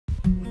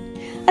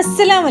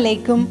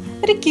അസ്സലാമലൈക്കും.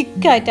 ഒരു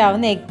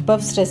ക്വിക്കായിട്ടാവുന്ന egg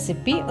puffs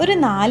recipe. ഒരു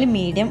 4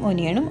 മീഡിയം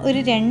ഒനിയനും ഒരു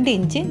 2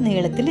 ഇഞ്ച്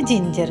നീളത്തിൽ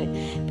ജിഞ്ചർ.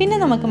 പിന്നെ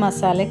നമുക്ക്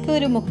മസാലയ്ക്ക്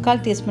ഒരു 3/4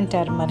 teaspoon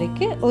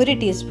turmeric, 1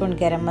 teaspoon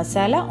garam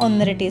masala,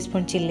 1.5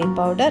 teaspoon chilli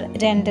powder,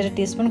 2.5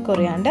 teaspoon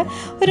coriander,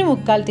 ഒരു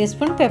 3/4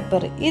 ടീസ്പൂൺ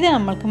പെപ്പർ. ഇത്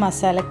നമുക്ക്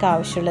മസാലയ്ക്ക്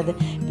ആവശ്യമുള്ളത്.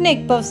 പിന്നെ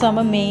എഗ് പഫ്സ്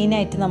ആകുമ്പോൾ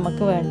മെയിനായിട്ട്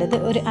നമുക്ക് വേണ്ടത്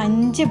ഒരു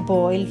 5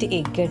 ബോയിൽഡ്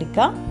എഗ്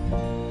എടുക്കാം.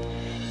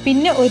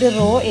 പിന്നെ ഒരു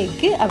റോ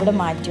എഗ്ഗ് അവിടെ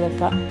മാറ്റി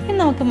വെക്കാം. ഇനി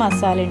നമുക്ക്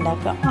മസാല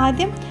ഉണ്ടാക്കാം.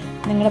 ആദ്യം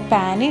നിങ്ങളുടെ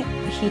പാന്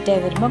ഹീറ്റായി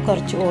വരുമ്പോൾ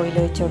കുറച്ച് ഓയിൽ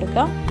ഒഴിച്ച്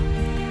കൊടുക്കാം.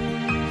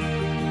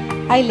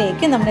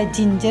 അതിലേക്ക് നമ്മുടെ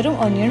ജിഞ്ചറും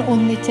ഒനിയനും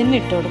ഒന്നിച്ചെന്നെ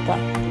ഇട്ട്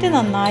കൊടുക്കാം. ഇത്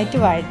നന്നായിട്ട്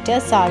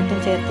വഴറ്റുക.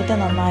 സാൾട്ടും ചേർത്തിട്ട്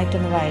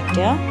നന്നായിട്ടൊന്ന്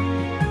വഴറ്റുക.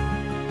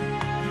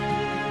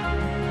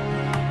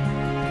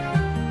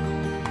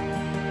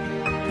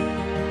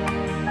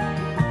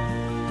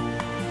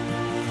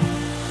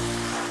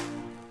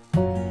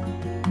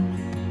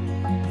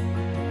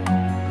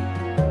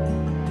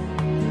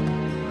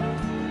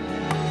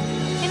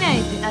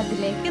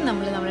 അതിലേക്ക്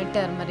നമ്മുടെ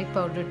ടർമറിക്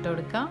പൗഡർ ഇട്ട്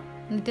കൊടുക്കാം.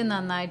 എന്നിട്ട്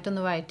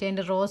നന്നായിട്ടൊന്ന് വഴറ്റി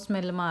അതിൻ്റെ റോ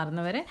സ്മെല്ല്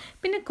മാറുന്നവരെ.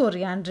 പിന്നെ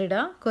കൊറിയാണ്ടർ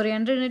ഇടുക.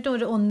 കൊറിയാണ്ടർ ഇട്ടിട്ട്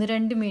ഒരു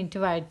 1-2 മിനിറ്റ്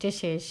വഴറ്റിയ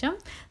ശേഷം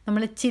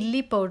നമ്മൾ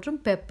ചില്ലി പൗഡറും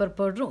പെപ്പർ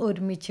പൗഡറും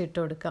ഒരുമിച്ച് ഇട്ട്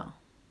കൊടുക്കാം.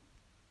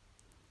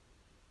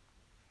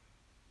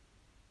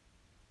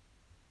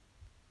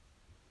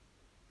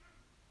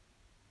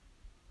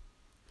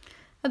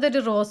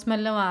 അതൊരു റോ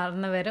സ്മെല്ല്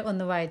മാറുന്നവരെ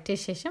ഒന്ന് വഴറ്റിയ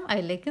ശേഷം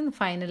അതിലേക്ക്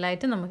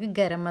ഫൈനലായിട്ട് നമുക്ക്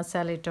ഗരം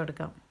മസാല ഇട്ട്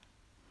കൊടുക്കാം.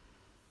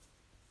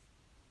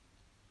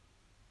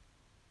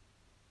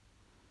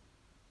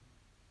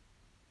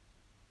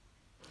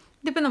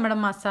 ഇതിപ്പോൾ നമ്മുടെ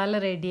മസാല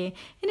റെഡിയായി.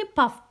 ഇനി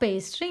പഫ്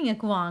പേസ്ട്രി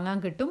നിങ്ങൾക്ക് വാങ്ങാൻ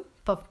കിട്ടും.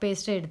 പഫ്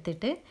പേസ്ട്രി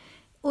എടുത്തിട്ട്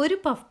ഒരു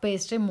പഫ്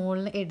പേസ്ട്രി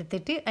മുകളിൽ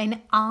എടുത്തിട്ട് അതിനെ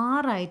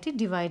 6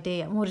 ഡിവൈഡ്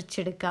ചെയ്യുക,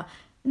 മുറിച്ചെടുക്കുക.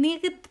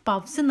 നിങ്ങൾക്ക്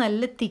പഫ്സ്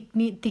നല്ല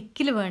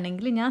തിക്കിൽ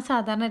വേണമെങ്കിൽ ഞാൻ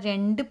സാധാരണ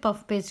 2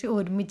 പഫ് പേസ്ട്രി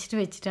ഒരുമിച്ചിട്ട്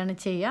വെച്ചിട്ടാണ്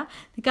ചെയ്യുക.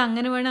 നിങ്ങൾക്ക്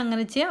അങ്ങനെ വേണം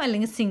അങ്ങനെ ചെയ്യാം,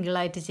 അല്ലെങ്കിൽ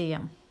സിംഗിളായിട്ട്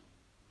ചെയ്യാം.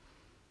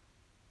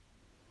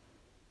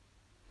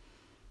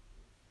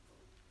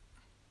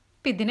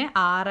 ഇപ്പം ഇതിനെ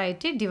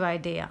 6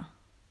 ഡിവൈഡ് ചെയ്യാം.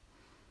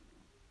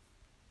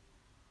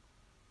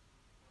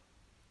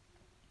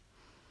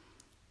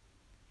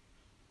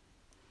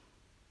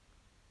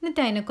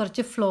 എന്നിട്ട് അതിനെ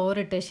കുറച്ച് ഫ്ലോർ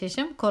ഇട്ട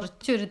ശേഷം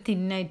കുറച്ചൊരു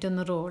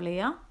തിന്നായിട്ടൊന്ന് റോൾ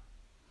ചെയ്യാം.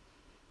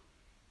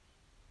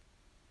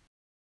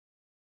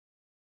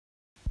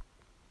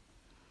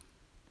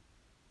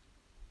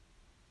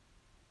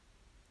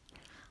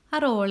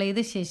 ആ റോൾ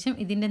ചെയ്ത ശേഷം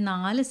ഇതിൻ്റെ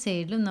 4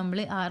 സൈഡിലും നമ്മൾ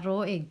ആ റോ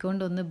എഗ്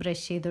കൊണ്ട് ഒന്ന്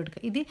ബ്രഷ് ചെയ്ത്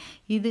കൊടുക്കുക.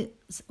 ഇത്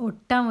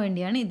ഒട്ടാൻ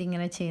വേണ്ടിയാണ്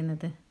ഇതിങ്ങനെ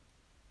ചെയ്യുന്നത്.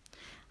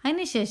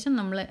 അതിന് ശേഷം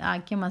നമ്മൾ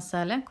ആക്കിയ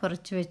മസാല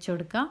കുറച്ച് വെച്ച്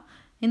കൊടുക്കുക.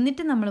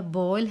 എന്നിട്ട് നമ്മൾ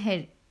ബോയിൽ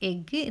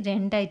എഗ്ഗ്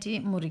 2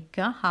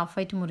 മുറിക്കുക,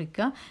 ഹാഫായിട്ട്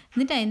മുറിക്കുക.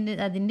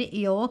 എന്നിട്ട് അതിൻ്റെ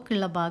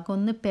യോക്കുള്ള ഭാഗം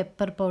ഒന്ന്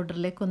പെപ്പർ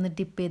പൗഡറിലേക്ക് ഒന്ന്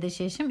ഡിപ്പ് ചെയ്ത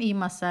ശേഷം ഈ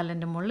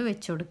മസാലേൻ്റെ മുകളിൽ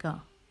വെച്ച് കൊടുക്കുക.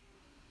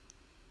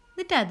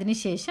 എന്നിട്ട് അതിന്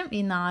ശേഷം ഈ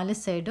 4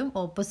 സൈഡും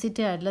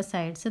ഓപ്പോസിറ്റ് ആയിട്ടുള്ള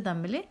സൈഡ്സ്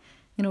തമ്മിൽ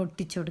ഇങ്ങനെ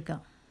ഒട്ടിച്ചു കൊടുക്കുക.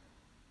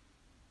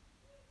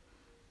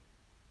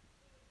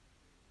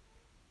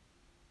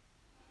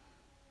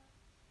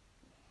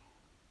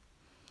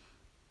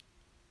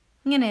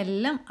 ഇങ്ങനെ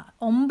എല്ലാം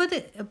 9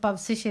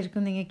 പഫ്സ്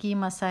ശരിക്കും നിങ്ങൾക്ക് ഈ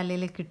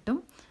മസാലയിൽ കിട്ടും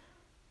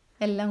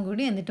എല്ലാം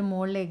കൂടി. എന്നിട്ട്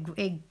മുകളിൽ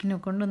എഗ്ഗിനെ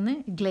കൊണ്ടൊന്ന്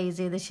ഗ്ലേസ്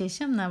ചെയ്ത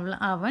ശേഷം നമ്മൾ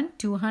അവൻ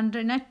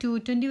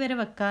 220 വരെ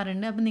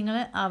വെക്കാറുണ്ട്. അപ്പോൾ നിങ്ങൾ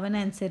അവൻ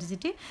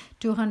അനുസരിച്ചിട്ട്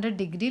 200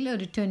 ഡിഗ്രിയിൽ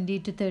ഒരു 20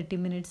 to 30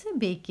 മിനിറ്റ്സ്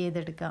ബേക്ക്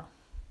ചെയ്തെടുക്കാം.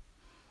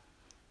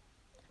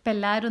 അപ്പോൾ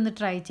എല്ലാവരും ഒന്ന്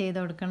ട്രൈ ചെയ്ത്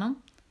കൊടുക്കണം.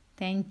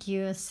 Thank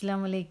you.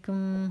 അസ്സലാമു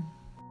അലൈക്കും.